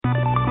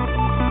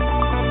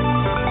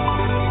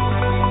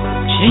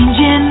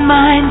Changing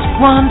minds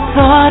one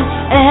thought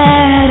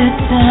at a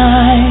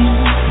time.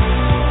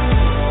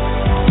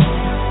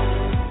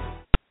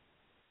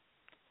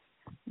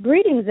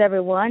 Greetings,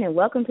 everyone, and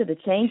welcome to the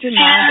Changing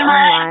Minds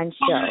Online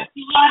Show.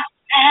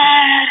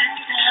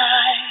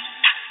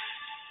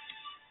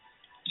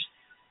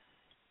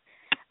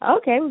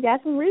 Okay, we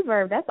got some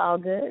reverb. That's all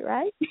good,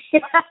 right? So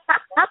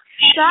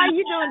how are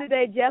you doing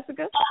today,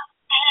 Jessica?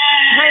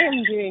 I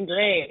am doing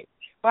great.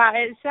 Wow,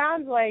 it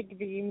sounds like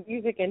the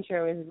music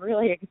intro is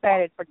really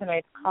excited for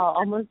tonight's call,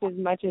 almost as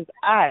much as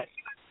us.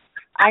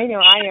 I know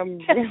I am.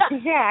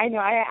 Yeah, I know.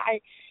 I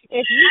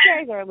if you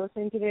guys are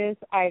listening to this,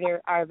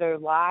 either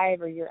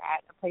live or you're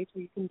at a place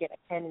where you can get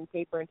a pen and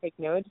paper and take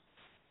notes,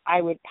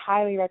 I would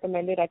highly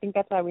recommend it. I think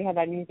that's why we have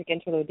that music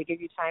intro, to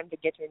give you time to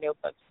get your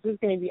notebooks. This is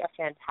going to be a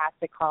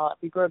fantastic call. If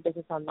you grow a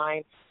business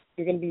online,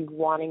 you're going to be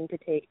wanting to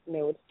take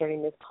notes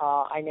during this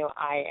call. I know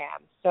I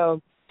am.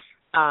 So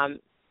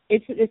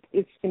it's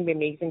going to be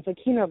amazing. So,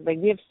 Keynote,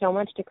 we have so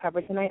much to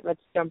cover tonight.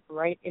 Let's jump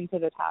right into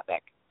the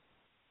topic.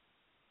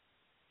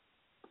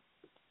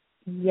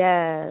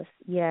 Yes.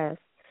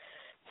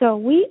 So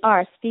we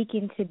are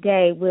speaking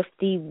today with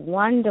the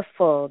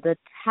wonderful, the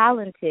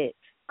talented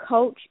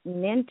coach,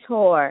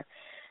 mentor,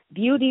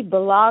 beauty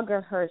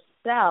blogger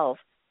herself,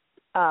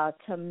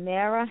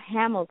 Tamara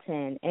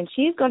Hamilton, and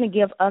she's going to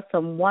give us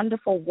some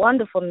wonderful,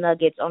 wonderful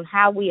nuggets on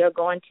how we are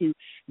going to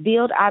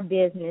build our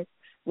business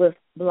with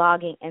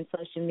blogging and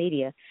social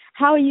media.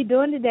 How are you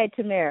doing today,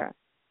 Tamara?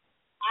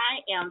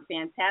 I am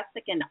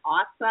fantastic and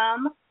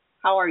awesome.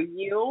 How are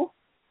you?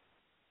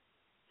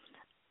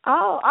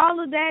 Oh,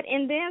 all of that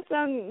and then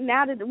some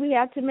now that we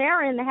have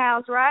Tamara in the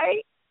house,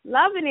 right?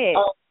 Loving it.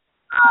 Oh,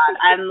 God,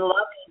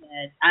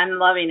 I'm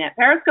loving it.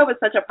 Periscope is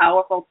such a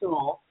powerful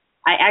tool.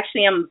 I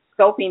actually am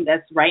scoping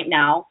this right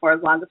now for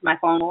as long as my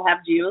phone will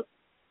have juice.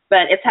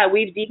 But it's how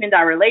we've deepened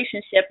our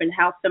relationship and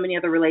how so many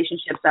other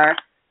relationships are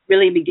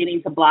really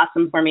beginning to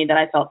blossom for me that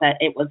I felt that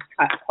it was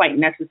quite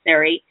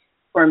necessary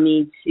for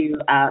me to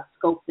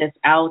scope this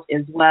out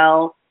as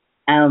well.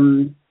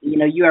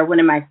 You are one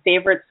of my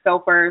favorite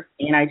scopers,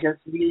 and I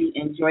just really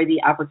enjoy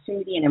the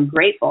opportunity and am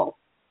grateful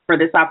for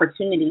this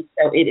opportunity.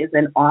 So it is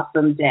an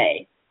awesome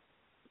day.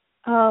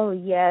 Oh,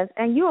 yes.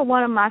 And you are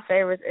one of my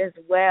favorites as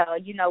well.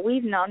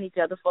 We've known each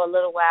other for a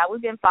little while.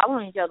 We've been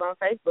following each other on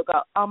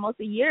Facebook almost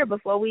a year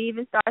before we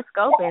even started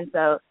scoping.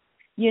 So,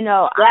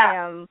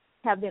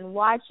 I have been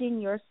watching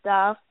your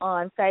stuff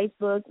on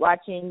Facebook,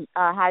 watching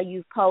how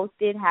you've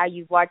posted, how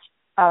you've watched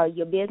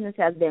your business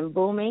has been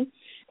booming.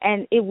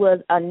 And it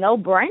was a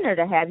no-brainer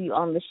to have you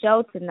on the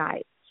show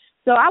tonight.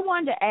 So I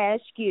wanted to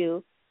ask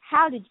you,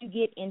 how did you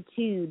get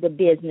into the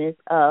business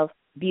of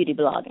beauty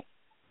blogging?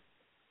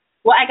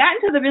 Well, I got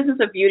into the business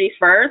of beauty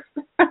first.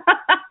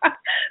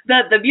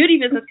 The beauty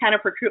business kind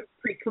of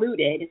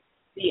precluded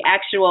the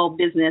actual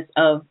business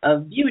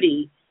of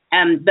beauty.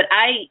 But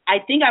I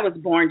think I was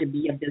born to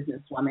be a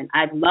businesswoman.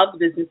 I've loved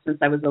business since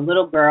I was a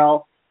little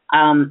girl.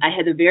 I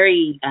had a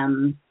very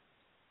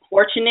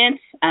fortunate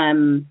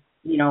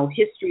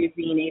history of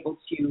being able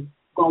to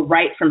go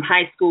right from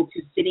high school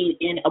to sitting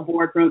in a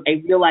boardroom,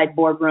 a real-life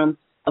boardroom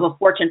of a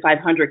Fortune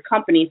 500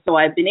 company. So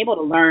I've been able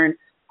to learn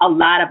a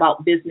lot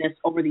about business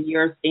over the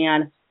years,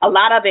 and a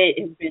lot of it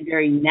has been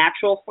very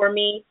natural for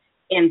me.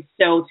 And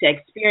so to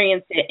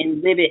experience it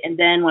and live it, and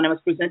then when I was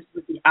presented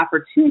with the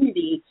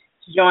opportunity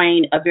to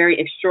join a very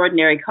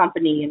extraordinary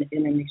company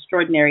and an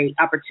extraordinary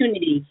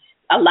opportunity,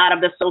 a lot of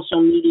the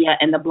social media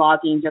and the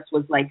blogging just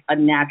was like a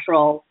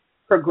natural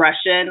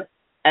progression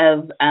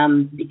of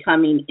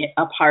becoming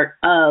a part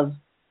of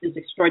this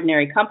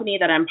extraordinary company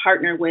that I'm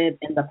partnered with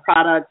and the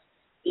products.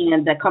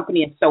 And the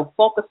company is so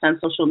focused on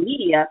social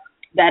media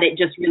that it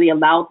just really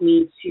allowed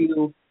me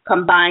to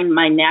combine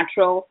my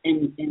natural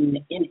and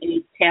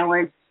innate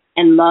talent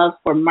and love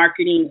for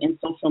marketing and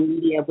social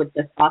media with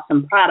this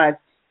awesome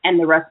product, and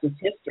the rest is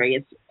history.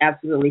 It's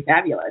absolutely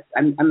fabulous.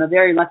 I'm a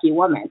very lucky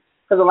woman,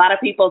 because a lot of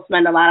people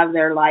spend a lot of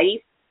their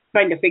life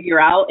trying to figure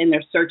out, and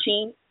they're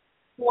searching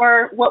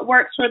for what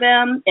works for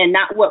them and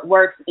not what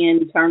works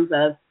in terms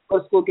of go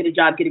to school, get a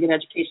job, get a good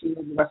education,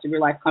 live the rest of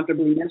your life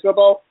comfortably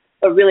miserable,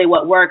 but really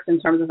what works in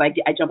terms of I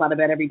jump out of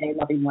bed every day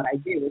loving what I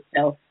do.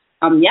 So,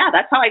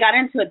 that's how I got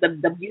into it.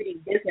 The beauty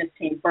business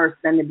came first,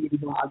 then the beauty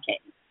blog came.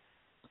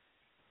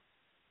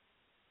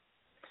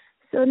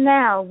 So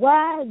now,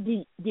 why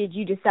did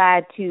you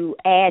decide to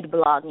add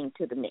blogging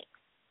to the mix?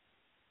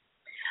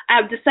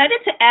 I've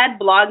decided to add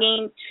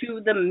blogging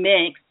to the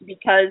mix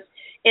because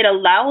it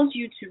allows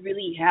you to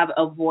really have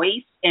a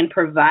voice and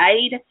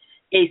provide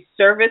a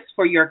service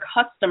for your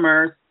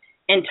customers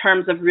in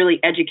terms of really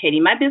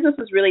educating. My business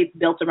is really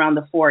built around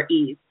the 4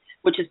 E's,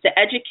 which is to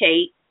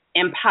educate,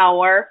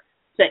 empower,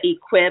 to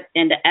equip,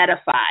 and to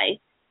edify,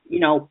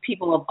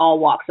 people of all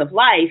walks of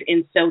life.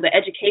 And so the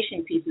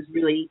education piece is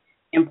really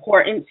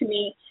important to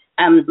me.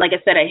 Like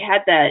I said, I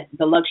had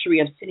the luxury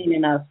of sitting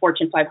in a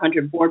Fortune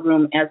 500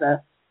 boardroom as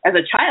a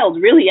child,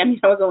 really. I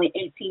was only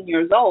 18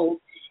 years old.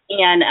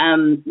 And,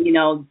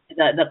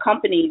 the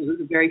company was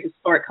a very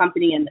historic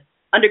company. And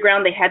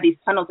underground, they had these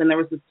tunnels, and there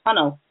was this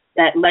tunnel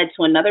that led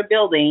to another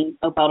building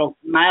about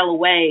a mile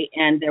away,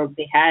 and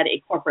they had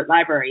a corporate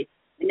library.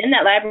 And in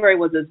that library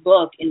was this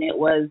book, and it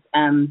was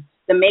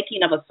The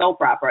Making of a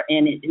Soap Opera.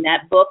 And in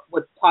that book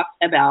was talked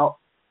about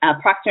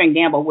Procter &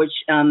 Gamble, which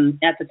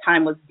at the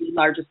time was the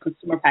largest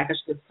consumer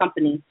packaged goods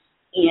company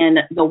in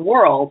the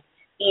world.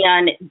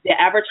 And the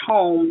average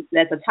home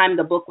at the time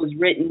the book was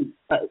written,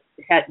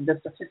 the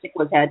statistic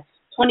had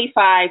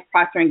 25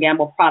 Procter &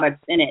 Gamble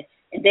products in it.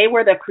 And they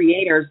were the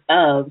creators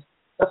of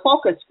the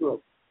focus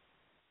group.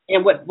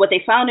 And what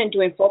they found in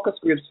doing focus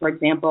groups, for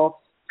example,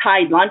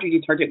 Tide laundry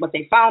detergent, what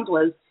they found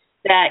was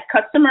that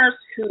customers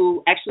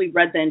who actually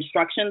read the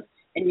instructions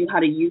and knew how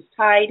to use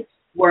Tide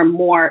were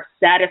more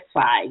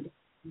satisfied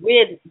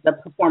with the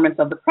performance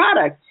of the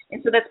product.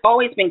 And so that's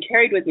always been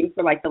carried with me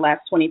for like the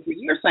last 23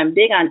 years. So I'm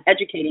big on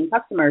educating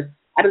customers.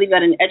 I believe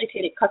that an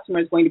educated customer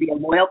is going to be a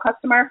loyal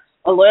customer.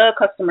 A loyal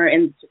customer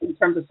in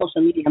terms of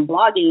social media and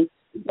blogging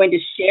is going to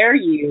share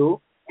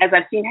you, as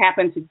I've seen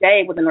happen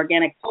today with an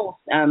organic post,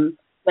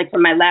 like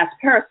from my last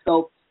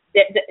Periscope,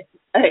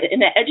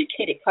 an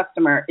educated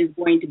customer is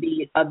going to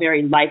be a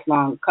very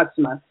lifelong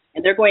customer.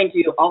 And they're going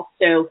to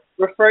also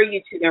refer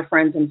you to their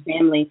friends and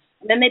family.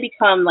 And then they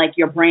become like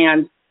your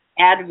brand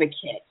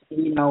advocate,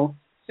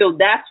 So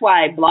that's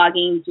why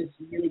blogging just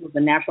really was a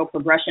natural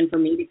progression for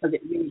me, because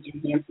it really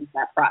enhances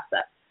that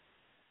process.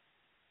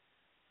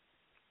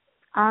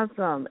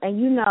 Awesome.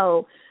 And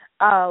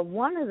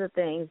one of the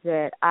things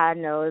that I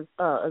know as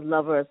a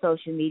lover of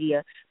social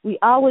media, we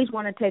always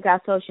want to take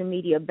our social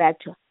media back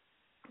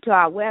to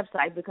our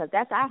website, because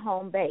that's our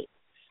home base.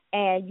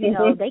 And,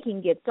 they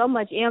can get so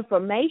much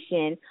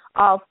information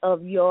off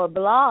of your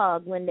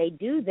blog when they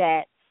do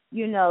that,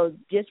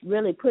 just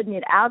really putting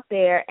it out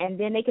there. And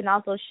then they can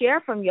also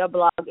share from your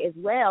blog as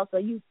well, so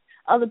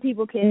other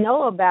people can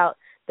know about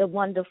the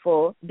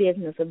wonderful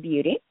business of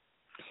beauty.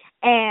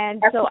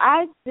 And so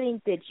I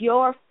think that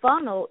your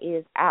funnel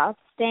is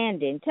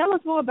outstanding. Tell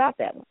us more about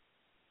that one.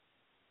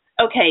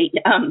 Okay.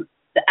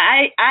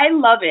 I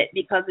love it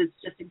because it's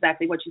just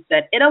exactly what you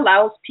said. It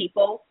allows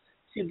people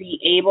to be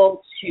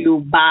able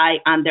to buy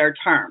on their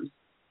terms.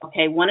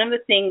 Okay. One of the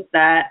things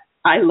that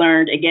I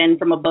learned, again,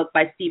 from a book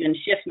by Stephen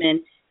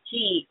Schiffman,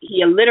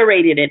 he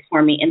alliterated it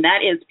for me, and that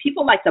is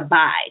people like to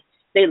buy.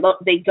 They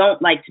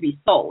don't like to be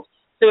sold.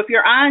 So if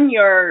you're on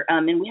your,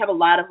 and we have a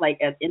lot of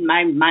in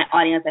my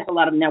audience, I have a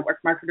lot of network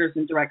marketers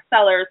and direct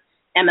sellers,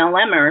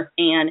 MLMers,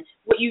 and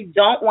what you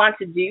don't want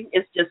to do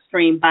is just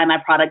scream, buy my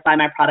product, buy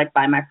my product,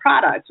 buy my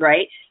product,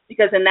 right?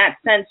 Because in that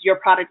sense, your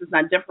product is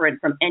not different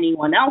from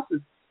anyone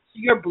else's. So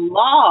your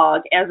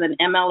blog as an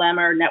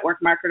MLMer, network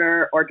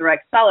marketer, or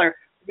direct seller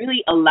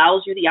really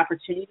allows you the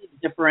opportunity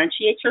to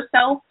differentiate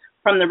yourself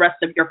from the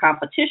rest of your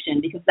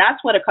competition, because that's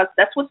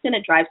what's going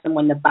to drive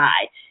someone to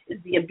buy,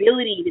 is the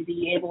ability to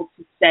be able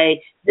to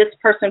say, this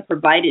person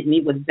provided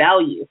me with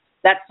value.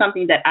 That's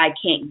something that I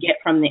can't get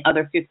from the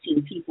other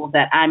 15 people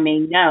that I may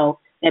know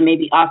that may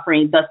be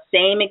offering the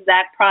same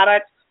exact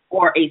product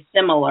or a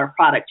similar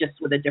product, just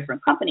with a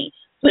different company.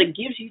 So it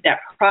gives you that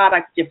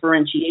product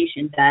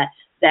differentiation,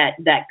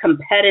 that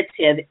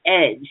competitive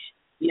edge.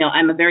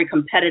 I'm a very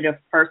competitive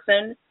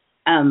person.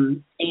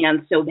 And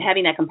so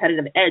having that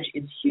competitive edge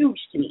is huge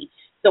to me.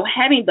 So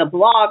having the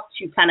blog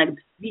to kind of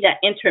be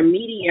that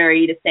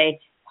intermediary to say,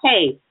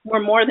 hey,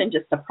 we're more than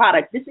just a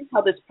product. This is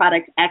how this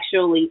product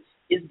actually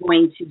is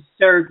going to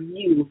serve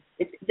you.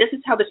 This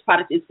is how this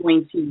product is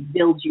going to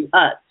build you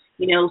up.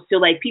 So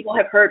like people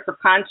have heard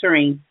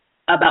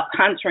about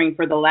contouring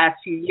for the last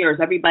few years.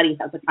 Everybody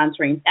has a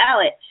contouring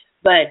palette,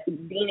 but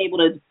being able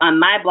to, on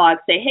my blog,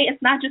 say, hey,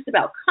 it's not just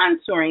about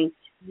contouring.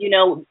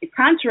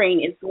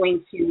 Contouring is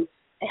going to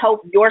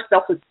help your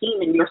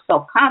self-esteem and your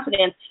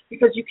self-confidence,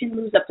 because you can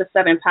lose up to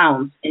 7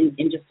 pounds in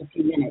just a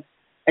few minutes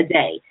a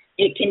day.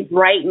 It can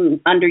brighten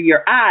under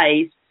your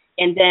eyes,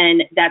 and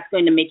then that's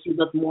going to make you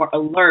look more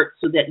alert,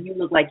 so that you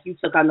look like you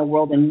took on the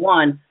world in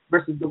one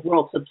versus the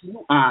world took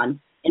you on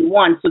in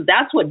one. So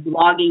that's what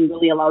blogging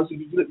really allows you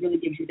to do. It really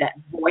gives you that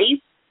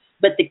voice.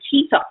 But the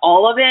key to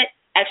all of it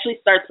actually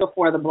starts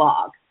before the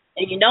blog.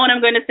 And you know what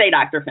I'm going to say,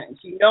 Dr. Finch.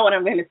 You know what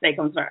I'm going to say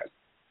comes first.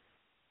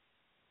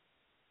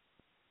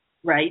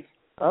 Right?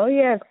 Oh,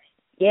 yes.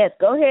 Yes,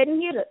 go ahead and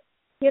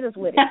hit us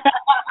with it.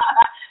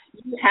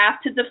 You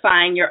have to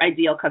define your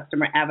ideal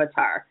customer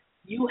avatar.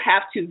 You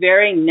have to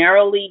very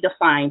narrowly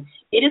define.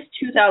 It is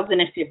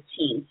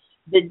 2015.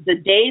 The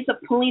days of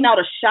pulling out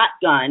a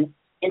shotgun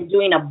and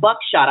doing a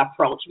buckshot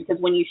approach, because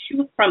when you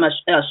shoot from a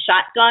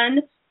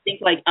shotgun,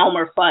 think like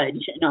Elmer Fudd,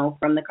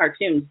 from the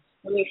cartoons.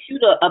 When you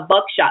shoot a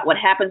buckshot, what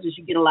happens is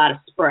you get a lot of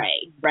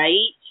spray,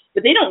 right?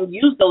 But they don't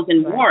use those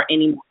in war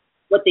anymore.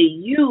 What they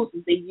use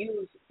is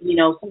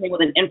something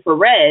with an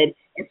infrared,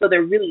 and so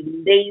they're really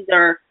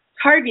laser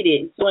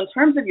targeted. So in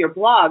terms of your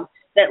blog,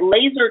 that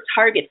laser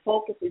target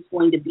focus is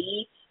going to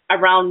be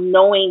around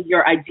knowing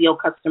your ideal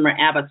customer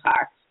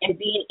avatar and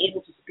being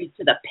able to speak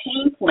to the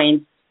pain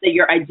points that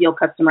your ideal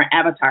customer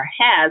avatar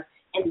has,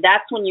 and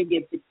that's when you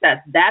get success.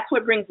 That's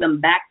what brings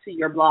them back to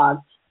your blog.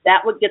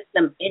 That's what gets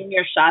them in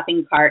your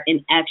shopping cart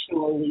and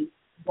actually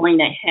going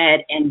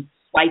ahead and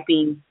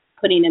swiping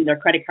putting in their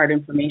credit card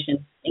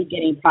information and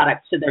getting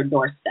products to their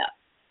doorstep.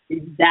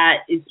 That,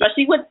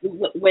 especially with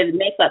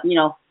makeup,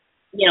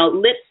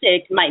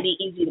 lipstick might be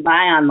easy to buy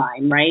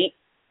online, right?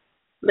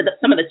 But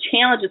some of the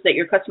challenges that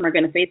your customer are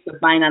going to face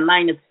with buying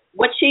online is,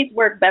 what shades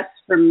work best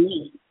for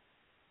me?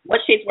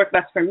 What shades work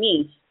best for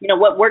me?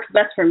 What works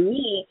best for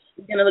me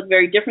is going to look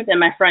very different than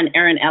my friend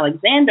Erin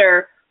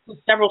Alexander, who's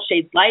several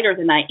shades lighter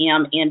than I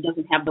am and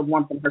doesn't have the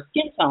warmth in her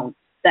skin tone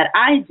that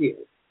I do.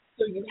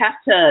 So you have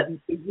to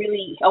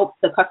really help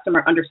the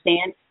customer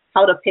understand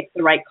how to pick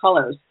the right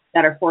colors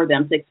that are for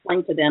them, to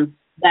explain to them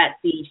that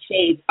the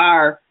shades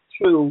are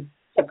true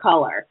to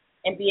color.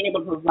 And being able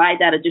to provide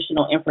that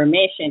additional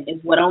information is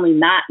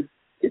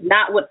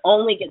not what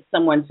only gets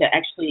someone to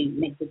actually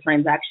make the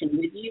transaction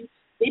with you.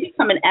 They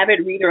become an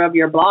avid reader of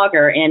your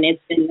blogger, and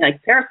it's been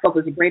like Periscope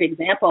is a great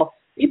example.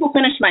 People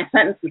finish my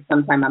sentences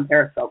sometime on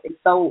Periscope. It's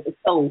so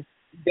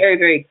very,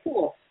 very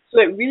cool. So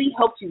it really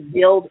helps you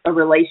build a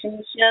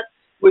relationship.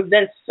 We've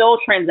been so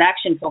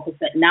transaction focused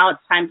that now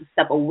it's time to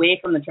step away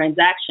from the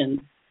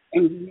transactions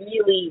and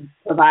really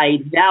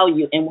provide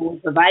value. And when we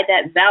provide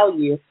that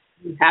value,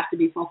 you have to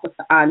be focused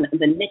on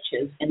the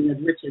niches, and the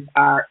riches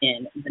are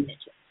in the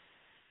niches.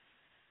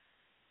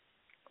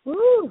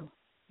 Woo,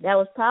 that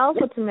was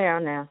powerful, Tamara.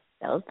 Now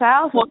that was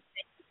powerful.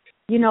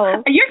 A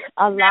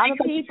lot of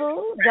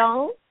people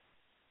don't.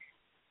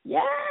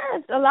 Yes,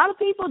 a lot of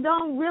people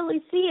don't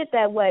really see it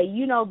that way,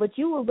 but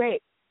you were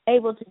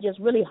able to just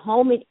really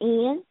home it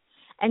in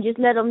and just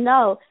let them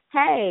know,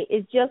 hey,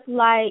 it's just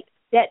like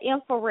that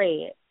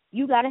infrared.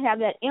 You got to have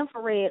that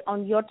infrared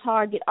on your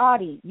target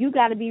audience. You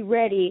got to be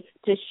ready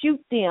to shoot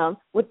them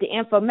with the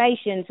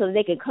information so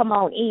they can come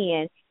on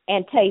in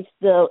and taste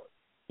the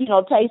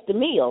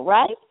meal,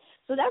 right?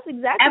 So that's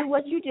exactly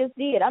what you just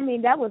did. I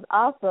mean, that was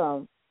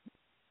awesome.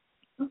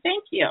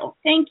 Thank you.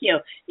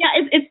 Yeah,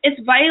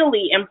 it's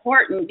vitally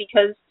important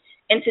because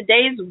in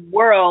today's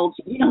world,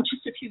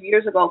 just a few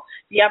years ago,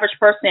 the average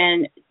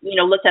person,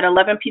 looked at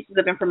 11 pieces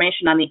of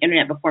information on the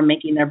internet before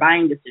making their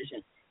buying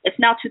decision. It's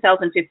now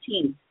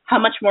 2015. How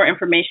much more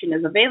information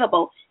is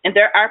available? And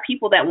there are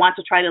people that want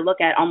to try to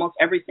look at almost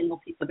every single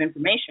piece of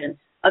information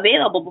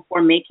available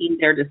before making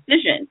their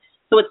decision.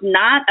 So it's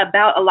not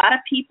about a lot of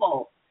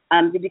people,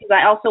 because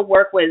I also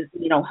work with,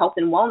 health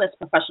and wellness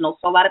professionals.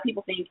 So a lot of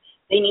people think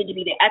they need to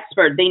be the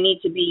expert. They need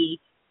to be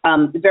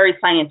very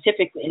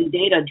scientific and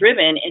data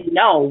driven. And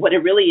no, what it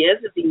really is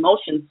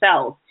emotion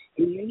sells.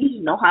 And you need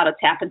to know how to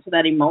tap into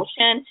that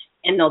emotion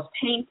and those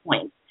pain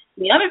points.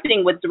 And the other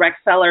thing with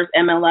direct sellers,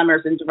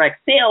 MLMers, and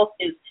direct sales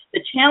is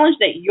the challenge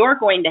that you're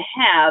going to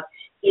have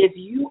is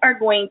you are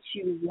going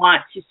to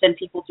want to send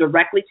people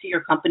directly to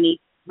your company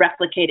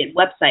replicated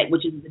website,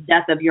 which is the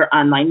death of your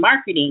online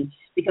marketing.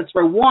 Because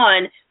for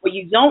one, what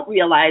you don't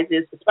realize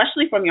is,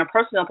 especially from your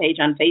personal page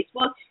on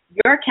Facebook,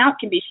 your account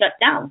can be shut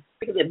down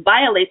because it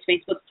violates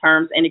Facebook's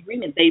terms and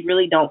agreements they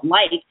really don't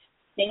like.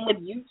 Same with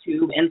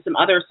YouTube and some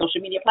other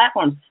social media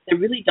platforms. They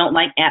really don't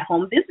like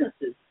at-home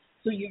businesses.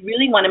 So you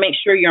really want to make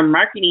sure you're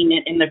marketing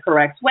it in the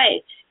correct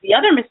way. The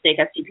other mistake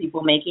I see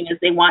people making is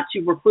they want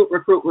to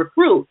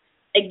recruit.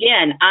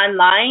 Again,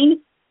 online,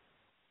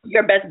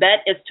 your best bet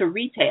is to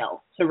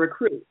retail, to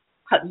recruit.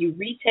 You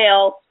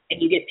retail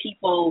and you get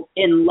people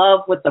in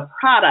love with the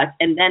product,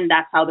 and then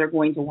that's how they're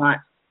going to want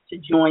to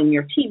join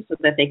your team so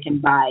that they can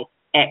buy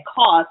at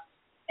cost.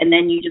 And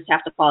then you just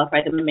have to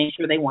qualify them and make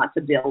sure they want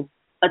to build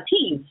a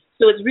team.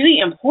 So it's really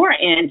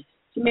important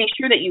to make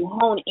sure that you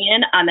hone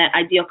in on that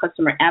ideal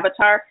customer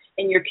avatar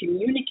and you're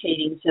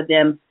communicating to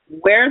them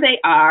where they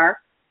are,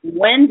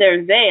 when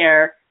they're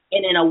there,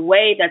 and in a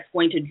way that's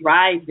going to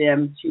drive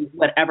them to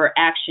whatever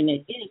action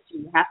it is. So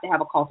you have to have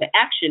a call to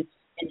action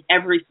in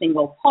every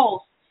single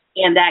post,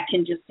 and that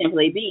can just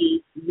simply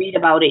be read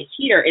about it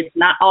here. It's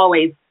not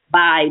always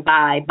buy.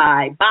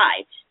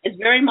 It's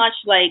very much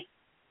like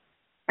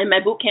in my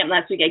boot camp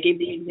last week, I gave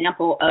the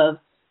example of,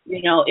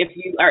 if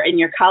you are in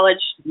your college,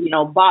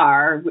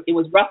 bar, it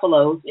was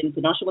Ruffalo's in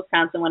Kenosha,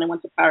 Wisconsin when I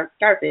went to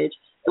Carthage.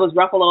 It was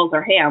Ruffalo's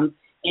or Ham's.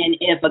 And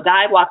if a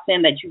guy walks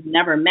in that you've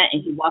never met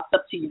and he walks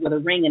up to you with a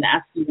ring and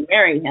asks you to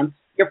marry him,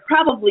 you're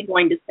probably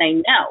going to say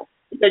no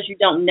because you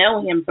don't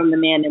know him from the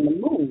man in the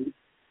moon.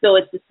 So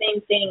it's the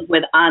same thing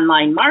with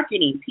online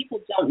marketing.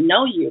 People don't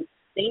know you.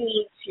 They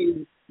need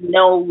to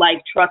know,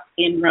 like, trust,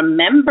 and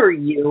remember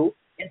you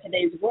in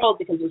today's world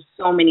because there's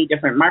so many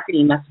different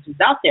marketing messages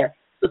out there.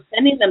 So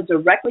sending them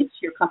directly to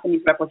your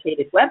company's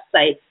replicated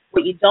website,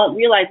 what you don't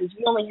realize is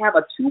you only have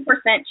a 2%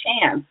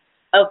 chance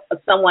of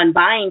someone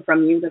buying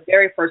from you the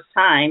very first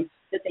time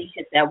that they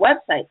hit that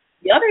website.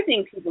 The other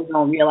thing people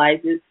don't realize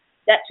is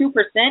that 2%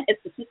 is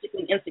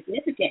statistically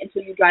insignificant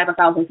until you drive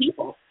 1,000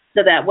 people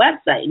to that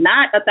website,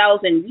 not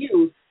 1,000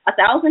 views.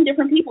 1,000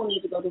 different people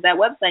need to go to that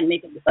website and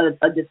make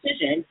a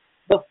decision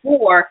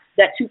before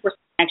that 2%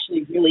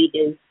 actually really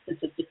is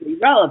statistically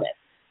relevant.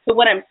 So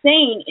what I'm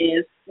saying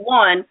is,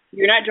 one,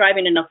 you're not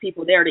driving enough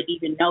people there to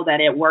even know that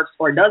it works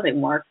or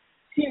doesn't work.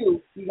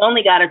 Two, you've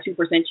only got a 2%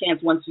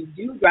 chance once you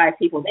do drive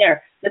people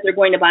there that they're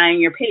going to buy on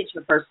your page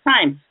the first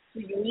time.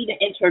 So you need to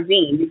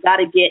intervene. You've got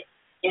to get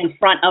in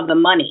front of the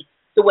money.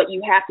 So what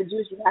you have to do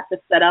is you have to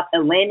set up a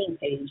landing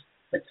page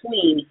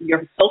between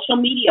your social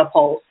media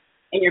posts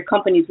and your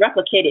company's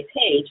replicated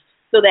page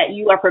so that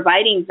you are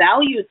providing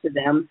value to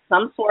them,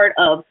 some sort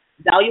of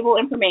valuable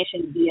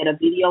information, be it a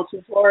video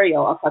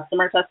tutorial, a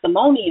customer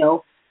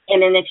testimonial,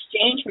 and in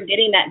exchange for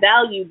getting that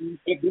value,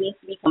 it needs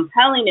to be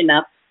compelling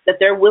enough that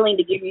they're willing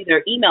to give you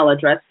their email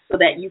address so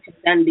that you can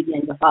then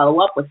begin to follow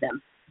up with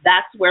them.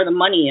 That's where the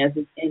money is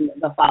in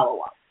the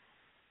follow-up.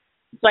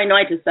 So I know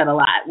I just said a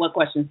lot. What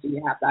questions do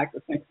you have,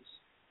 Dr. Finch?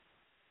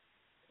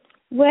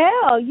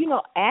 Well,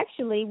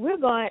 actually,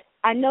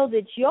 I know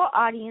that your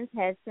audience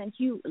has sent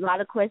you a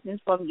lot of questions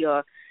from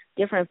your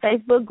different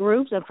Facebook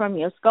groups and from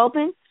your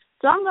scoping.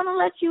 So I'm going to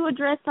let you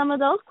address some of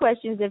those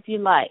questions if you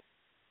like.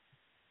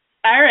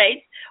 All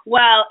right.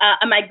 Well,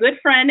 my good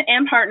friend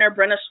and partner,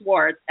 Brenna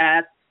Schwartz,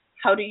 asked,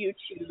 how do you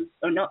choose,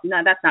 no,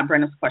 that's not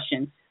Brenna's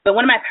question, but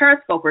one of my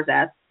Periscopers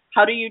asked,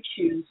 how do you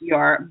choose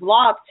your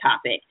blog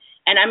topic?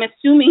 And I'm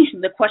assuming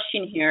the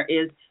question here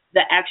is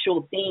the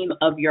actual theme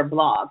of your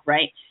blog,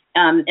 right?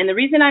 And the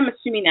reason I'm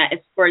assuming that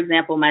is, for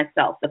example,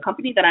 myself. The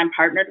company that I'm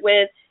partnered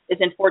with is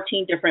in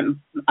 14 different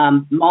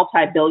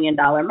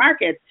multi-billion-dollar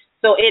markets.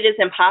 So it is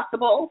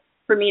impossible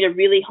for me to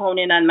really hone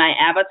in on my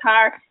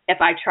avatar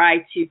if I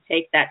try to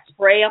take that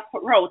spray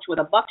approach with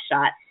a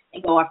buckshot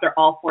and go after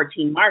all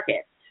 14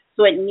 markets.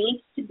 So it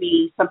needs to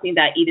be something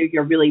that either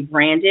you're really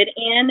branded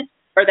in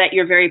or that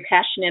you're very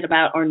passionate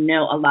about or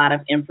know a lot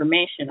of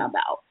information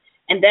about.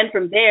 And then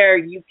from there,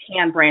 you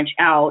can branch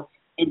out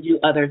and do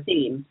other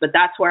themes. But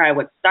that's where I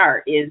would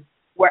start, is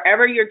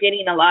wherever you're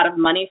getting a lot of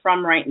money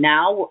from right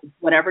now,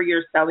 whatever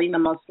you're selling the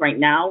most right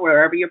now,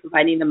 wherever you're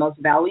providing the most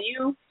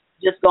value,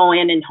 just go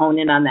in and hone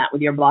in on that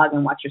with your blog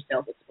and watch your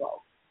sales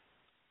explode.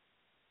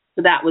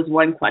 So that was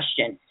one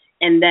question.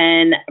 And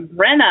then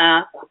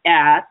Brenna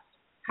asked,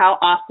 how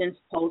often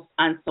post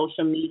on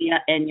social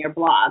media and your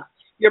blog?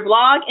 Your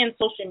blog and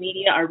social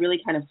media are really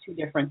kind of two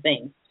different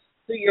things.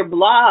 So your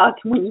blog,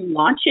 when you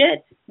launch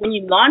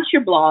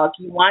your blog,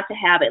 you want to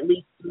have at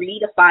least 3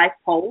 to 5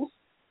 posts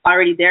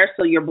already there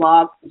so your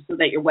blog, so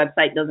that your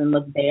website doesn't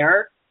look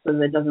bare, so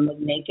that it doesn't look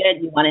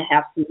naked. You want to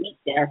have some meat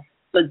there.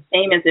 So the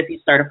same as if you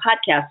start a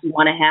podcast, you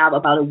want to have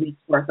about a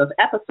week's worth of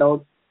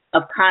episodes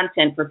of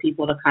content for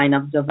people to kind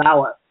of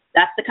devour.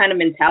 That's the kind of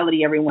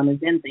mentality everyone is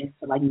in, thanks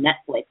to like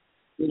Netflix,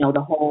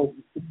 the whole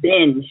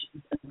binge,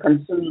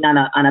 consuming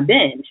on a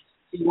binge.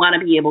 So you want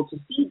to be able to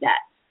see that.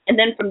 And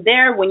then from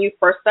there, when you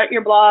first start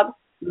your blog,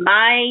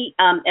 my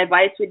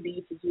advice would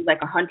be to do like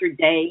a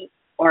 100-day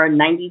or a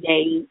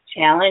 90-day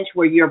challenge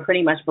where you're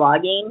pretty much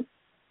blogging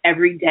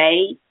every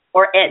day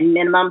or at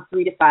minimum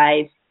 3 to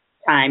 5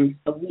 times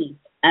a week.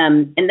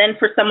 And then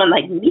for someone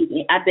like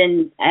me, I've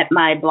been at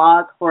my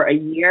blog for a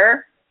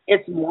year.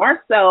 It's more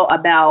so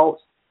about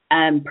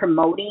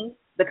promoting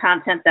the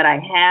content that I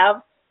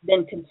have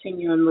than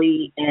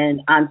continually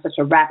and on such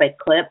a rapid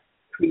clip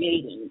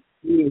creating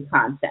new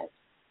content.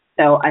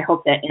 So I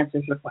hope that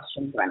answers your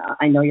question, Brenna.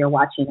 I know you're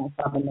watching.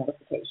 I saw the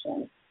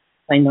notification.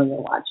 I know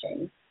you're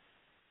watching.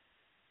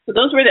 So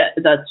those were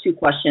the 2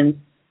 questions.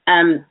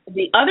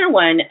 The other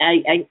one,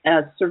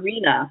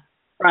 Serena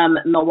from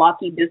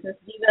Milwaukee Business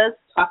Divas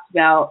talked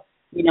about,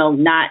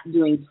 not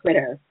doing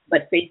Twitter,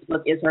 but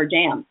Facebook is her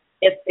jam.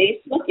 If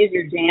Facebook is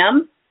your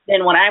jam,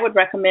 then what I would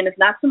recommend is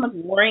not so much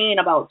worrying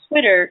about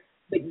Twitter,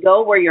 but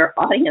go where your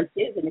audience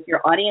is. And if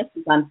your audience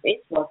is on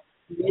Facebook,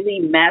 really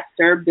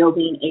master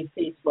building a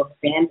Facebook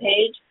fan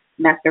page,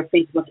 master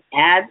Facebook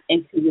ads,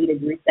 and create a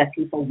group that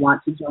people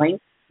want to join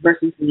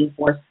versus being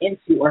forced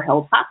into or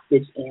held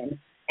hostage in.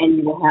 And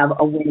you will have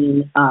a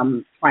winning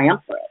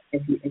triumvirate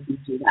if you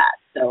do that.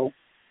 So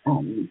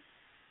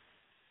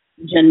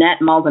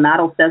Jeanette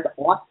Maldonado says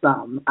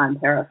awesome on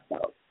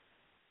Periscope.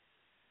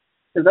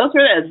 So those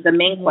were the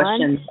main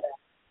questions.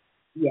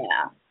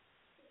 Yeah.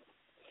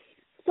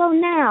 So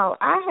now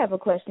I have a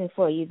question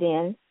for you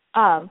then.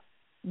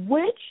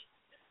 Which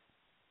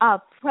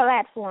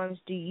platforms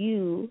do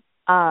you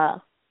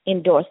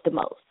endorse the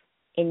most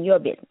in your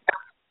business?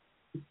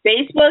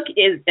 Facebook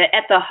is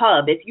at the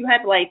hub. If you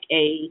have like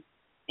a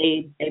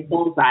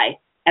bullseye,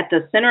 at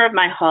the center of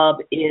my hub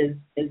is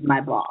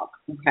my blog,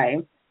 okay,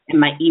 and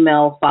my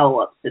email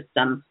follow-up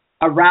system.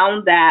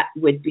 Around that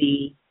would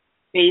be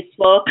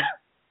Facebook,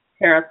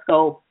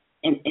 Periscope,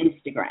 and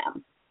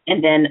Instagram.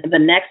 And then the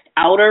next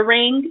outer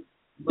ring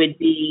would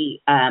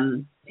be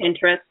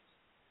Pinterest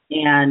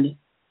and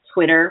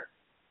Twitter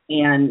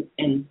and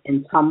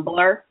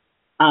Tumblr.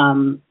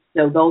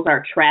 So those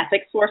are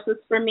traffic sources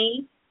for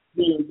me,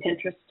 being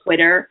Pinterest,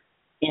 Twitter,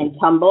 and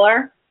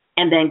Tumblr.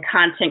 And then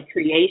content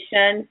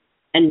creation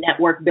and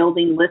network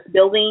building, list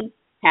building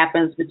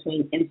happens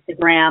between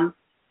Instagram,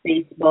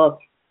 Facebook,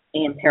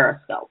 and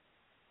Periscope.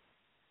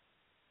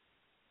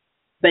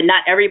 But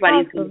not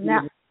everybody's going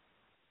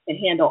to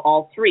handle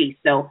all 3.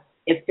 So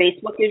if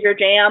Facebook is your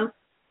jam,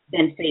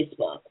 then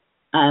Facebook.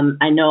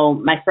 I know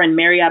my friend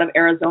Mary out of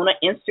Arizona,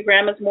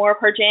 Instagram is more of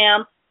her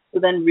jam. So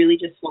then really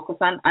just focus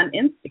on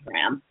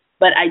Instagram.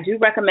 But I do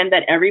recommend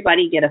that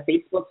everybody get a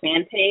Facebook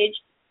fan page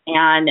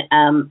and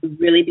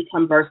really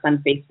become versed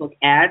on Facebook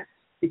ads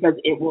because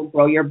it will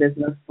grow your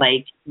business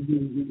like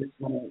you just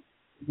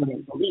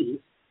wouldn't believe.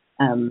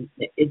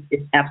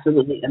 It's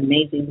absolutely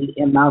amazing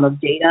the amount of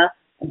data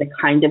and the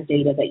kind of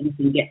data that you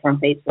can get from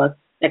Facebook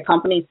that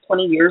companies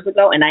 20 years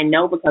ago, and I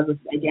know because,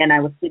 again, I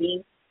was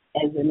sitting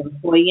as an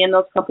employee in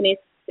those companies,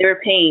 they were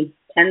paying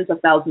tens of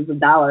thousands of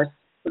dollars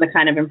for the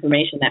kind of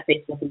information that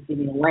Facebook is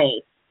giving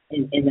away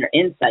in their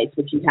insights,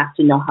 but you have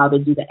to know how to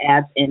do the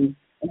ads and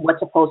what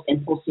to post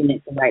and posting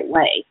it the right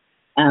way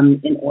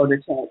in order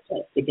to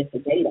get the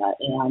data.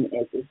 And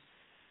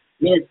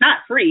it's not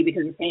free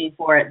because you're paying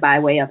for it by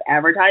way of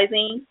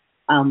advertising,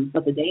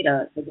 but the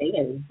data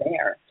is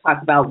there.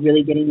 Talk about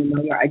really getting to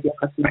know your ideal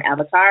customer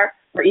avatar,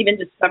 or even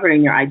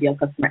discovering your ideal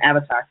customer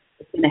avatar.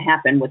 It's going to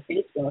happen with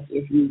Facebook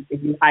if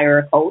you hire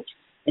a coach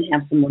and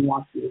have someone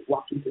walk you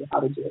through how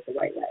to do it the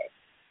right way.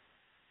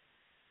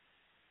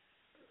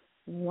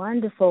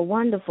 Wonderful,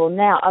 wonderful.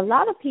 Now, a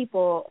lot of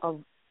people have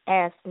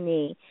asked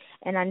me,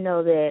 and I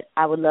know that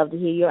I would love to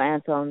hear your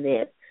answer on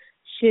this.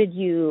 Should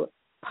you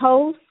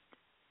post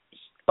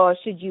or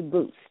should you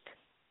boost?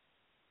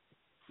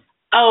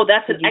 Oh,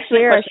 that's an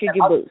excellent question. Or should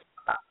you boost?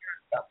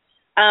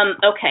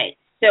 Okay,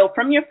 so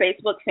from your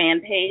Facebook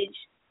fan page,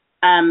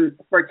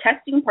 for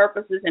testing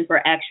purposes and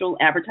for actual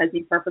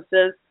advertising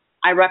purposes,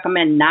 I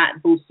recommend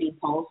not boosting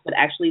posts, but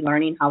actually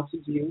learning how to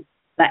do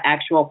the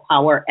actual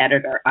Power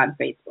Editor on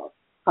Facebook,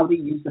 how to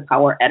use the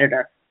Power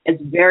Editor.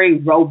 It's very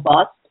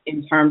robust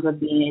in terms of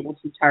being able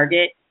to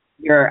target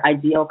your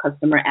ideal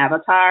customer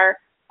avatar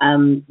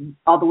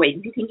all the way.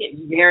 You can get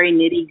very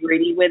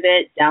nitty-gritty with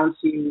it, down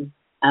to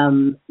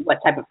what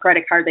type of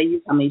credit card they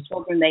use, how many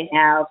children they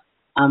have,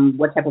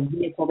 what type of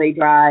vehicle they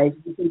drive.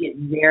 You can get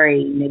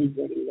very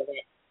nitty-gritty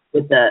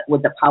with it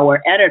with the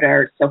Power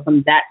Editor. So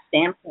from that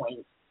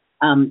standpoint,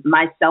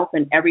 myself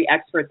and every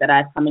expert that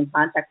I've come in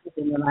contact with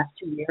in the last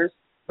 2 years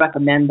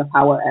recommend the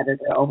Power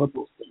Editor over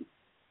boosting.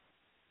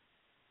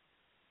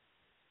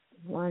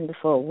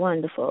 Wonderful,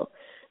 wonderful.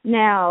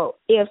 Now,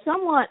 if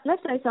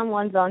let's say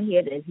someone's on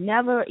here that's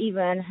never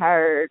even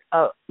heard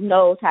or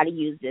knows how to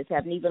use this,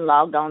 haven't even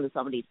logged on to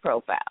some of these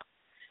profiles,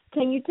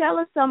 can you tell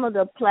us some of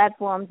the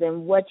platforms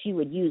and what you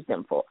would use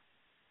them for?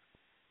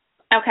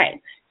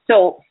 Okay,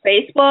 so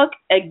Facebook,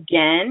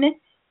 again,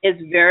 is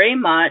very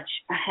much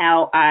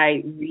how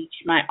I reach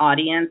my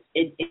audience.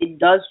 It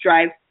does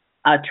drive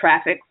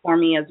traffic for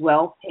me as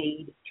well,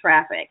 paid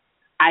traffic.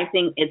 I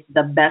think it's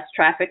the best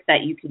traffic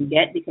that you can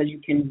get because you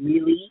can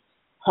really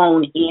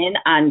hone in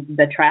on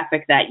the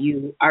traffic that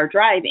you are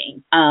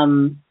driving.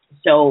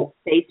 So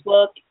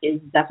Facebook is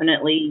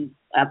definitely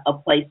a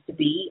place to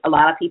be. A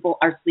lot of people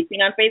are sleeping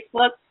on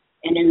Facebook,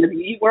 and in the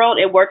beauty world,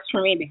 it works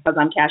for me because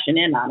I'm cashing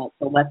in on it.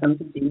 So let them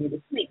continue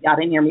to sleep. Y'all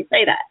didn't hear me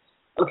say that.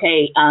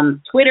 Okay,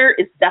 Twitter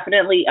is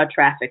definitely a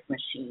traffic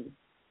machine.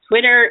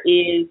 Twitter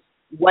is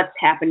what's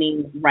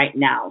happening right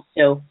now.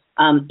 So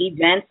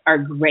events are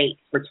great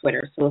for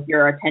Twitter. So if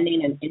you're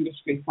attending an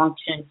industry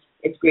function,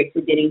 it's great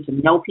for getting to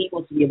know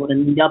people, to be able to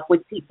meet up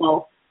with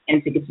people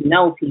and to get to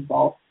know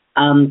people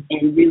and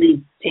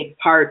really take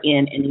part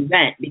in an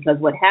event. Because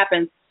what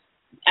happens,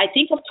 I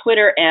think of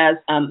Twitter as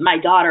my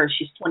daughter,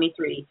 she's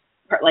 23,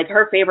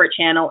 her favorite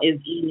channel is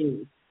E!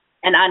 News.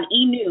 And on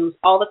E! News,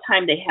 all the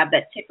time they have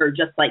that ticker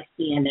just like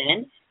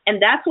CNN.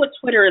 And that's what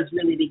Twitter is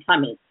really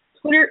becoming.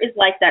 Twitter is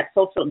like that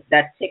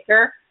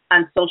ticker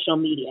on social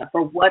media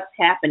for what's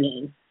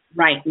happening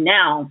right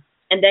now.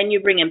 And then you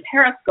bring in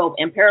Periscope,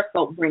 and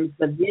Periscope brings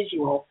the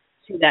visual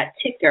to that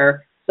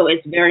ticker. So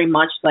it's very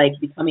much like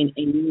becoming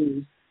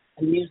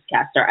a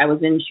newscaster. I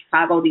was in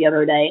Chicago the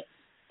other day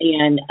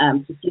and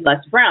to see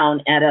Les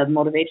Brown at a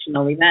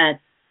motivational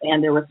event,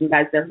 and there were some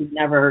guys there who'd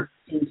never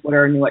seen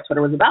Twitter or knew what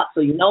Twitter was about.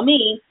 So you know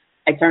me,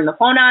 I turned the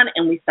phone on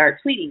and we start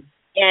tweeting.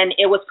 And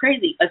it was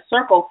crazy. A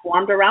circle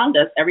formed around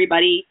us.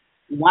 Everybody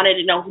wanted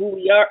to know who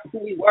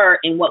we were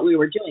and what we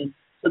were doing.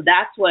 So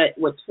that's what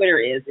Twitter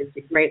is. It's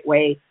a great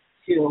way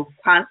to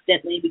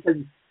constantly, because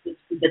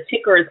the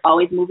ticker is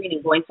always moving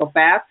and going so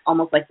fast,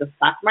 almost like the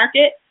stock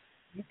market,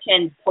 you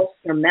can post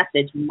your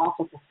message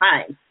multiple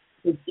times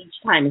because each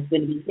time it's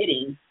going to be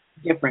hitting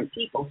different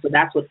people. So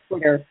that's what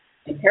Twitter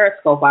and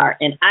Periscope are.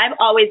 And I've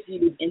always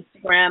viewed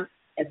Instagram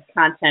as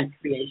content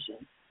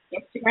creation.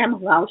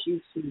 Instagram allows you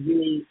to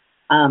really,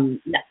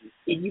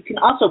 you can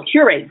also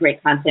curate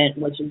great content,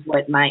 which is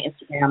what my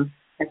Instagram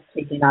has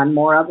taken on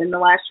more of in the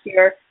last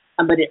year.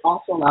 But it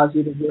also allows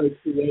you to really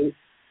create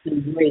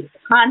some great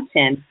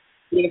content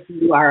if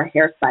you are a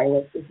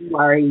hairstylist, if you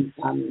are a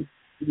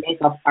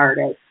makeup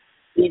artist,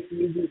 if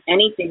you do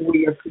anything where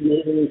you're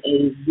creating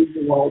a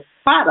visual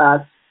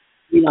product,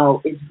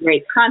 it's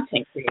great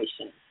content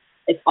creation.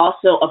 It's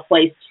also a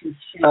place to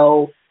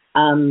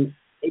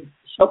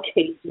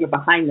showcase your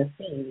behind the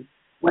scenes,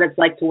 what it's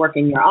like to work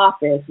in your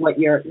office, what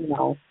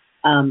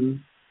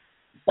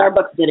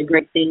Starbucks did a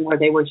great thing where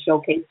they were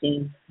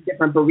showcasing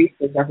different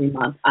baristas every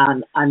month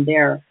on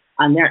their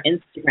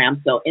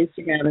Instagram. So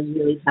Instagram is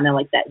really kind of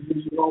like that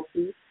visual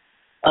piece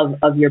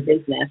of your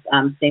business.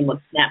 Same with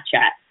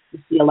Snapchat. You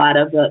see a lot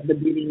of the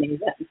beauty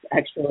names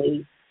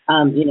actually,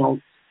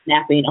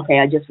 snapping, okay,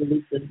 I just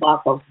released this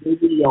blog post, new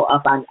video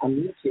up on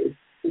YouTube.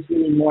 just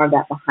really more of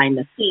that behind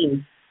the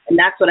scenes. And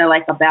that's what I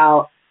like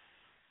about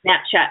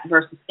Snapchat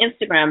versus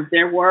Instagram.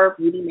 There were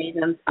beauty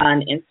maidens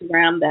on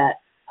Instagram that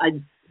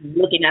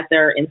looking at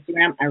their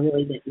Instagram, I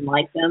really didn't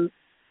like them.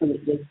 And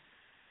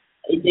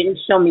it didn't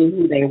show me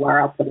who they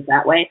were, I'll put it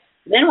that way.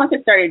 Then once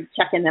I started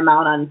checking them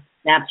out on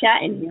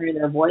Snapchat and hearing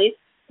their voice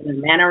and their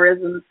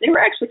mannerisms, they were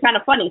actually kind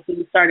of funny. So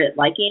you started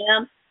liking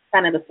them.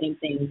 Kind of the same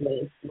thing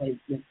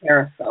with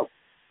Periscope.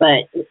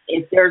 But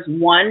if there's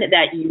one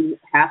that you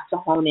have to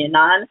hone in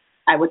on,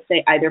 I would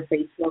say either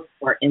Facebook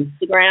or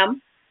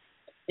Instagram,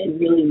 and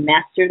really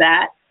master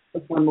that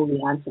before moving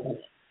on to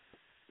it.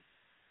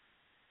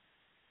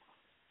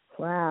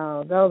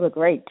 Wow, those are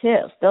great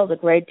tips.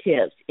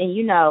 And,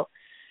 you know,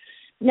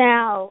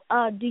 now,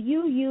 do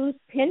you use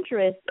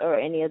Pinterest or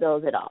any of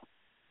those at all?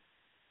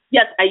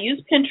 Yes, I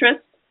use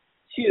Pinterest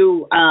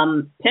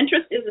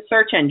Pinterest is a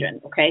search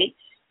engine, okay?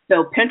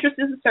 So Pinterest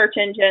is a search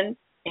engine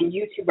and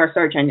YouTube are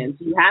search engines.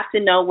 You have to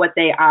know what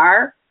they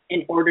are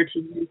in order to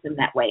use them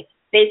that way.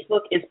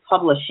 Facebook is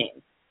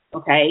publishing,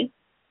 okay?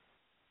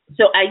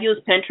 So I use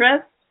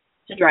Pinterest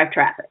to drive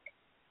traffic.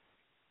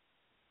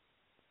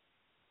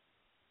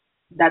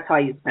 That's how I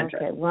use Pinterest.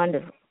 Okay,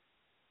 wonderful.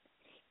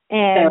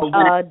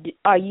 And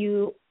are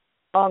you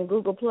on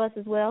Google Plus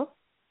as well?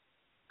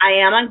 I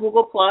am on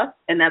Google Plus,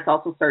 and that's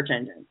also search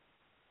engine.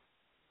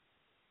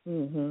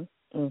 If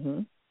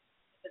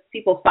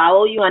people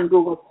follow you on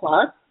Google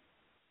Plus,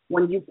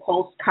 when you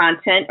post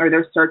content or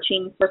they're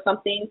searching for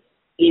something,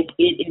 if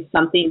it is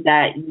something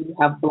that you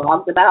have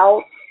blogged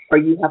about or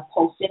you have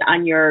posted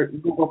on your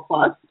Google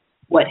Plus,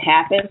 what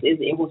happens is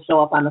it will show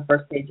up on the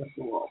first page of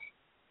Google.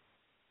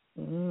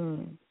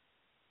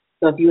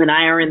 So if you and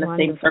I are in the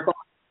same circle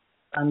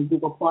on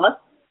Google Plus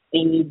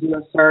and you do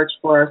a search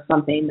for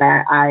something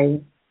that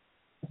I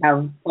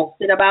have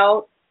posted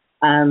about,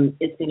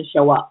 it's going to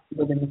show up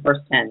within the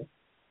first 10,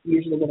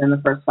 usually within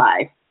the first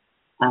 5,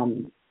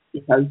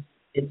 because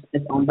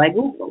it's owned by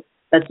Google.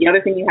 That's the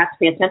other thing you have to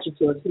pay attention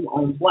to is who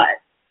owns what.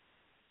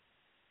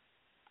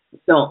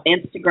 So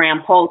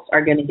Instagram posts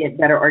are going to get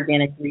better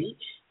organic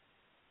reach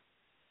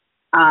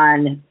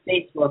on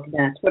Facebook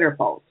than a Twitter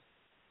post.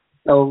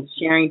 So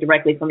sharing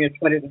directly from your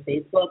Twitter to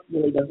Facebook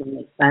really doesn't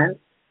make sense.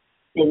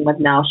 Same with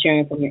now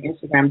sharing from your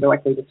Instagram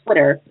directly to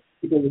Twitter,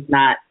 because it's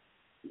not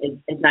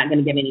going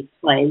to get any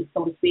play,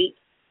 so to speak,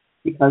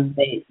 because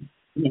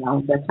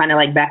they're kind of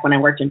like back when I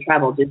worked in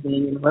travel, Disney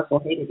and Universal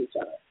hated each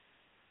other.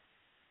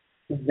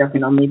 There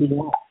can only be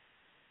one.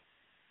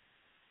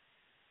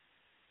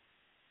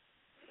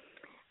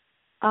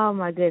 Oh,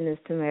 my goodness,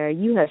 Tamara,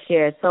 you have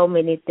shared so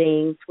many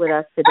things with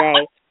us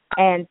today.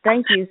 And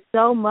thank you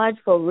so much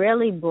for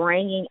really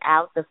bringing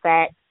out the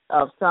fact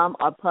of some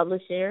are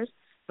publishers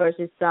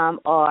versus some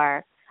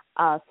are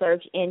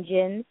search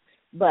engines.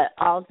 But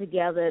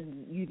altogether,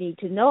 you need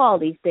to know all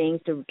these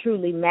things to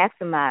truly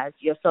maximize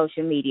your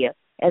social media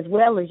as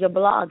well as your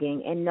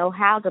blogging and know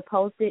how to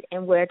post it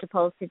and where to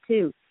post it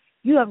to.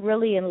 You have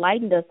really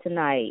enlightened us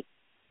tonight.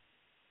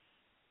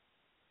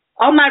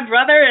 Oh, my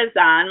brother is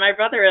on. My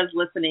brother is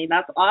listening.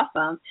 That's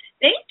awesome.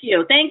 Thank you.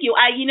 The thing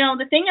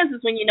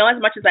is when you know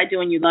as much as I do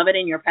and you love it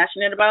and you're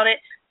passionate about it,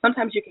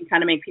 sometimes you can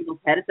kind of make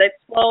people's heads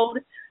explode.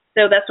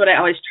 So that's what I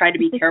always try to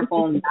be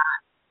careful not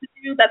to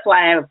do. That's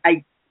why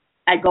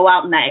I go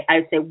out and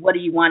I say, what do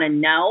you want to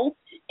know?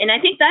 And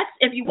I think that's,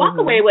 if you walk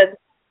away with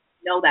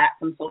know that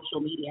from social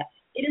media,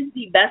 it is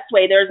the best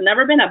way. There's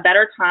never been a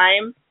better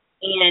time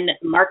in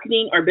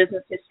marketing or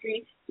business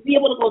history to be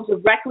able to go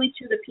directly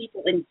to the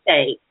people and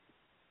say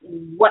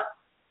what,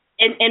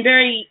 and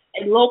very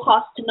low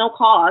cost to no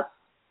cost,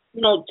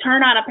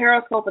 turn on a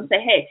Periscope and say,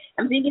 hey,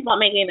 I'm thinking about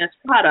making this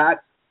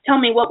product. Tell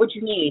me, what would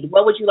you need?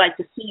 What would you like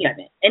to see in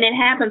it? And it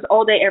happens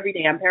all day, every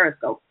day on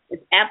Periscope.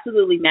 It's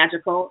absolutely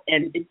magical,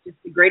 and it's just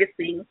the greatest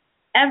thing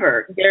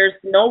ever. There's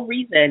no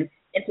reason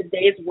in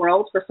today's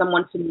world for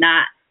someone to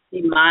not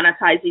be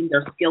monetizing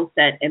their skill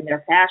set and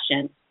their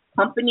passion.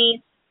 Companies,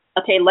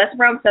 Les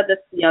Brown said this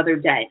the other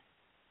day.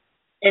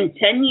 In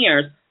 10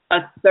 years, a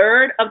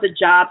third of the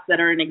jobs that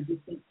are in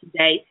existence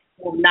today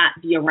will not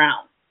be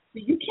around.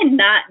 So you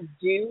cannot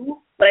do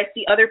what I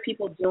see other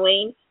people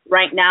doing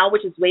right now,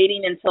 which is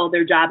waiting until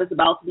their job is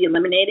about to be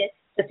eliminated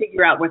to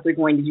figure out what they're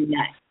going to do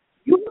next.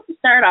 You have to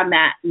start on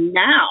that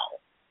now,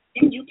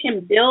 and you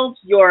can build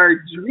your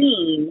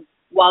dream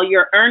while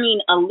you're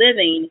earning a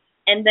living,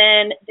 and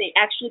then they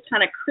actually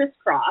kind of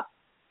crisscross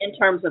in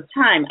terms of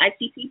time. I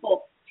see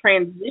people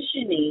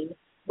transitioning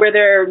where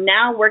they're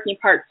now working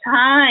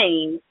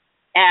part-time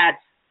at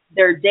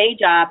their day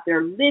job,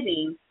 their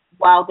living,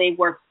 while they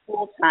work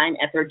full-time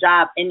at their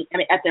job, and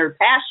at their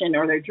passion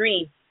or their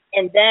dream,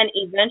 and then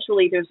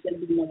eventually there's going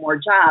to be no more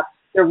job.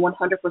 They're 100%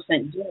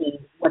 doing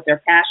what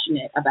they're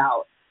passionate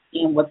about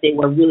and what they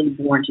were really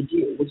born to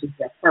do, which is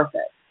their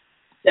purpose.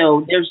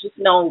 So there's just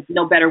no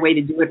better way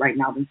to do it right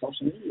now than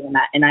social media,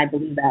 and I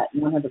believe that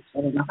 100%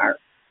 in the heart.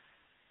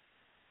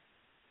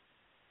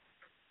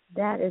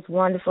 That is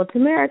wonderful.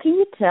 Tamara, can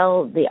you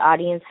tell the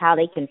audience how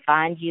they can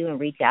find you and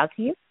reach out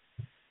to you?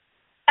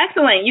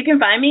 Excellent. You can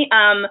find me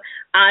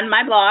on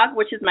my blog,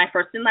 which is my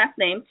first and last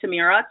name,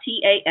 Tamira,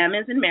 Tam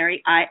as in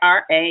Mary,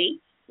 IRA,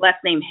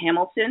 last name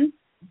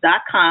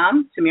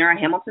Hamilton.com,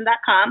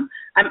 TamiraHamilton.com.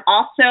 I'm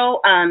also,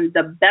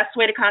 the best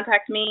way to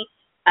contact me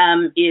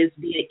is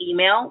via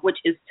email, which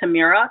is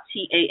Tamira,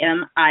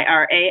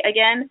 Tamira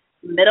again,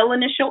 middle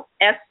initial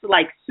S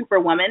like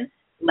Superwoman,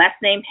 last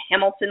name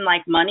Hamilton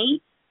like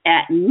money,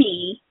 at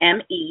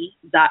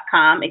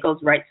me.com. It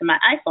goes right to my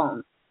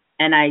iPhone,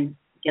 and I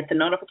get the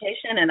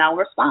notification, and I'll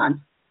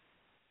respond.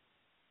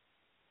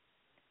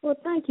 Well,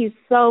 thank you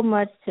so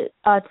much,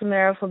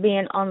 Tamira, for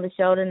being on the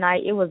show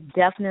tonight. It was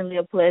definitely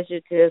a pleasure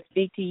to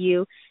speak to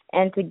you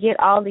and to get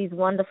all these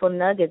wonderful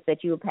nuggets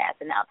that you were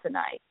passing out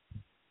tonight.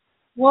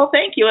 Well,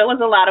 thank you. It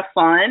was a lot of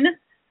fun.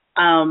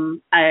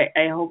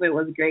 I hope it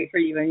was great for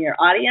you and your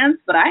audience,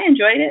 but I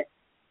enjoyed it.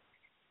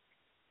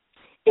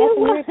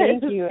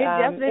 Thank you. It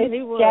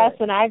definitely was. Jess,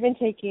 and I've been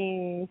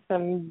taking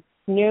some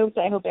notes.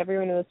 I hope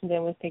everyone who listened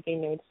in was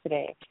taking notes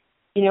today.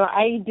 You know,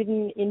 I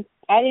didn't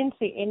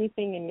say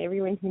anything, and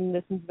everyone who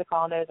listens to the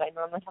call knows I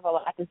normally have a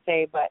lot to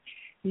say, but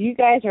you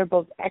guys are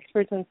both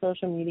experts on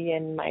social media,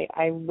 and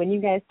when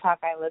you guys talk,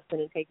 I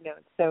listen and take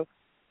notes. So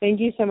thank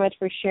you so much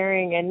for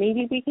sharing, and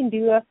maybe we can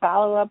do a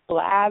follow-up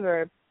blab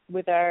or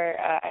with our,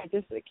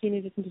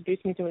 Keena just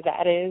introduced me to what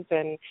that is,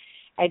 and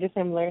I just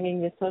am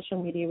learning the social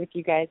media with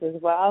you guys as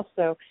well.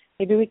 So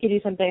maybe we could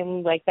do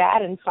something like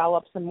that and follow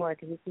up some more,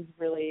 because this is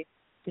really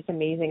just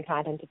amazing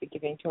content to be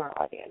giving to our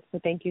audience. So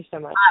thank you so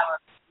much. I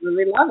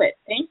really love it.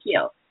 Thank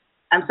you.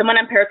 Someone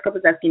on Periscope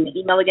is asking the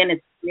email again.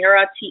 It's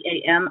Tamira,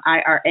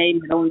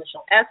 Tamira, middle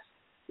initial S,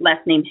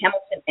 last name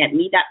Hamilton at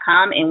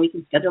me.com, and we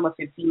can schedule a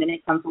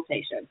 15-minute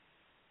consultation.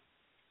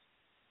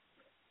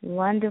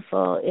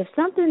 Wonderful. If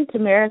something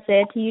Tamira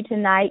said to you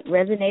tonight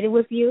resonated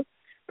with you,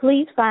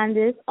 please find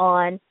this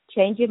on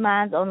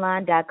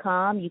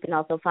changeyourmindsonline.com. You can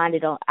also find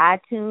it on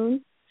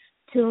iTunes,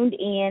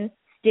 TuneIn,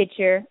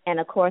 Stitcher, and,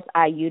 of course,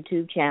 our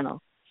YouTube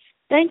channel.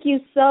 Thank you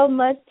so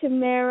much,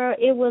 Tamira.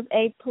 It was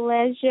a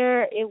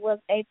pleasure. It was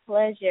a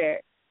pleasure.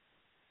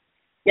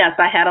 Yes,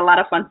 I had a lot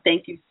of fun.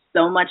 Thank you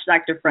so much,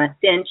 Dr.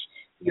 Finch.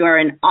 You are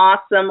an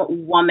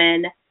awesome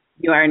woman.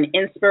 You are an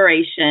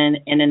inspiration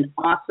and an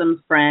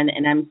awesome friend,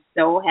 and I'm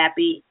so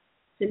happy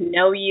to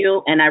know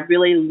you, and I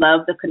really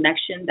love the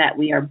connection that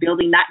we are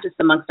building, not just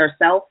amongst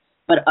ourselves,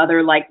 but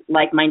other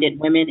like-minded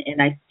women,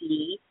 and I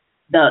see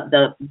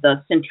the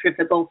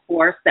centrifugal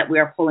force that we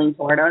are pulling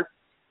toward us,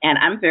 and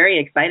I'm very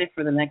excited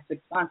for the next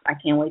 6 months. I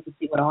can't wait to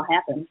see what all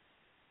happens.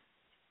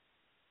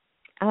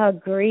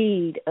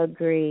 Agreed.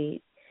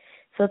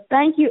 So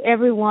thank you,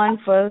 everyone,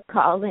 for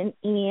calling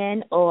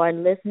in or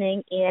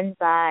listening in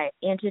by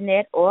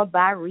internet or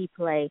by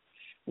replay.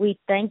 We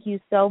thank you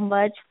so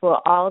much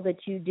for all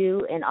that you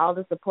do and all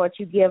the support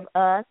you give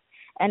us.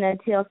 And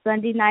until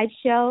Sunday night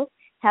show,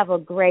 have a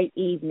great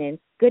evening.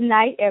 Good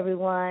night,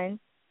 everyone.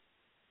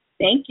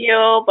 Thank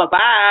you.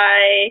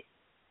 Bye-bye.